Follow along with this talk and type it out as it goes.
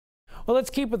Well, let's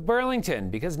keep with Burlington,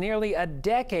 because nearly a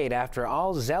decade after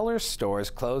all Zellers stores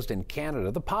closed in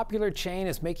Canada, the popular chain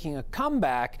is making a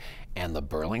comeback, and the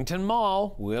Burlington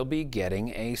Mall will be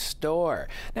getting a store.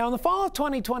 Now, in the fall of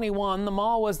 2021, the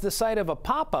mall was the site of a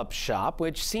pop-up shop,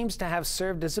 which seems to have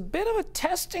served as a bit of a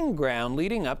testing ground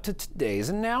leading up to today's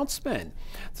announcement.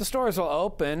 The stores will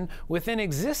open within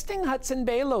existing Hudson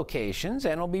Bay locations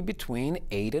and will be between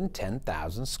 8,000 and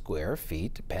 10,000 square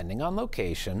feet, depending on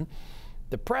location.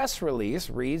 The press release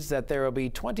reads that there will be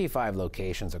 25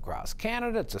 locations across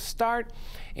Canada to start,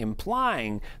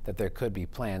 implying that there could be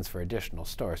plans for additional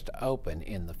stores to open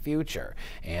in the future.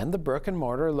 And the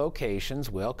brick-and-mortar locations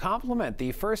will complement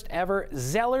the first ever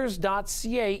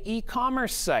Zellers.ca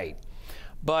e-commerce site.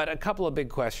 But a couple of big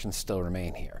questions still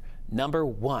remain here. Number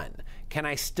one, can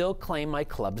I still claim my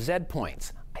Club Z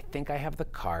points? I think I have the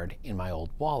card in my old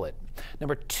wallet.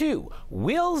 Number two,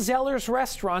 will Zellers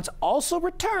restaurants also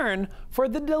return for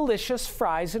the delicious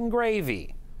fries and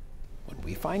gravy? When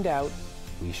we find out,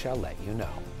 we shall let you know.